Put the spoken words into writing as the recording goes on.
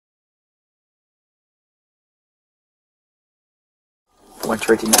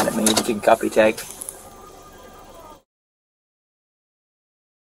139 at me. You can copy tag.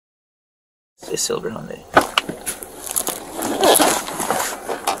 It's silver on there.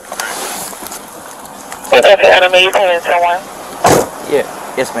 Okay, Adam, you can answer one. Yeah.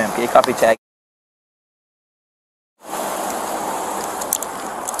 Yes, ma'am. Can you copy tag?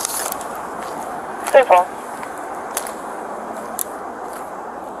 Simple.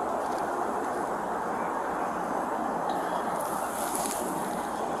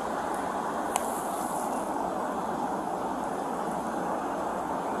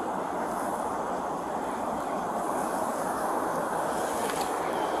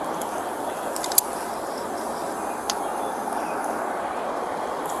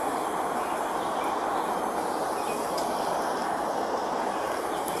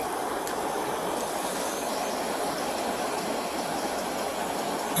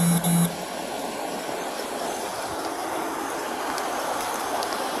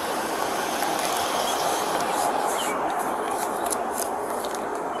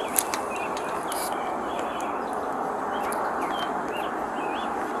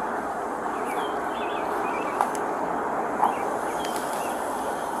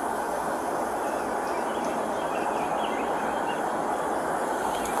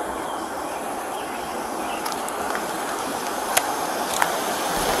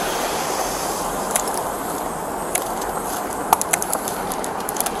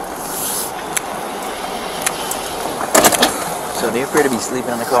 So they appear to be sleeping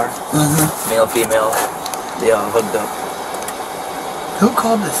in the car. Mm-hmm. Male, female. They all hooked up. Who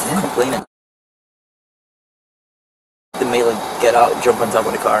called this in? Complaining. The male would get out, jump on top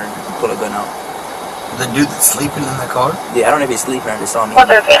of the car, and pull a gun out. The dude that's sleeping in the car? Yeah, I don't know if he's sleeping or just saw me.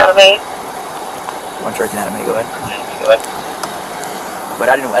 113 Adam 8. 113 Adam 8, go ahead. Go ahead. But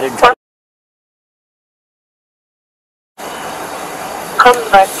I didn't try. Comes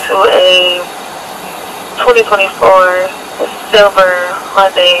back to a 2024 silver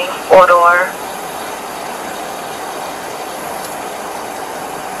Hyundai 4-door.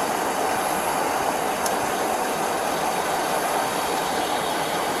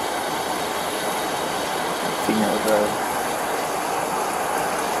 Female driver.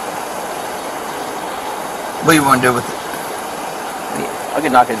 What do you want to do with it? Yeah, I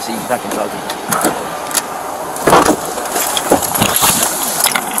can knock it and see. I can talk to you.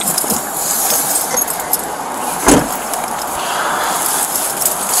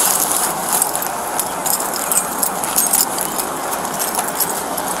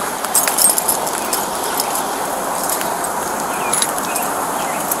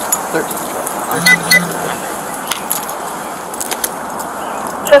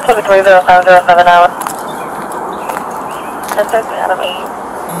 Just 230507 hour. And 13 Adam 8.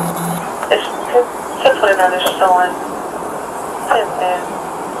 It's 1029 is showing 1010.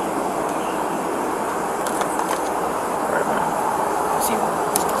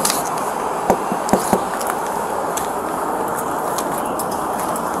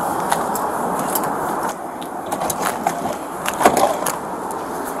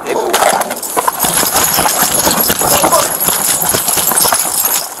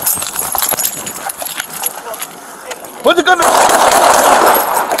 What's it gonna?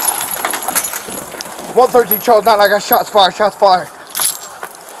 113 Charles 9, I got shots fired, shots fired.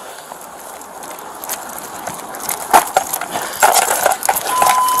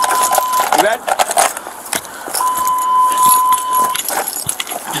 You ready?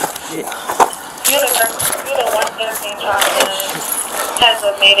 Unit 113 Charles has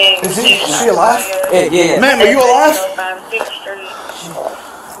a meeting. Is she alive? Yeah. Ma'am, are you alive? 6th Street.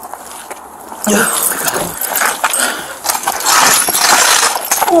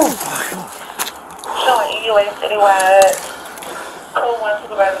 Showing EUA citywide. Code 1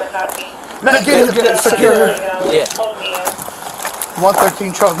 supervisor copy. Man, get it, secure. Yeah.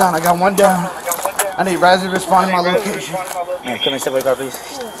 113 Charles 9, I got one down. I need Razzie to respond to my location. Man, come and step away, car, please.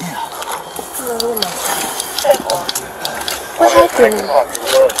 What happened?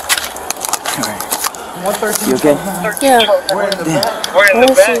 Alright. 113 You okay? Yeah. We're in the back. We're in the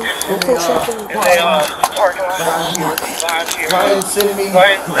back. Ryan, send me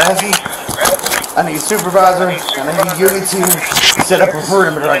Razzie. I need a supervisor, and I need unit to set up a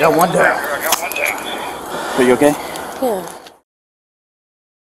perimeter. I got one down. Are you okay? Yeah.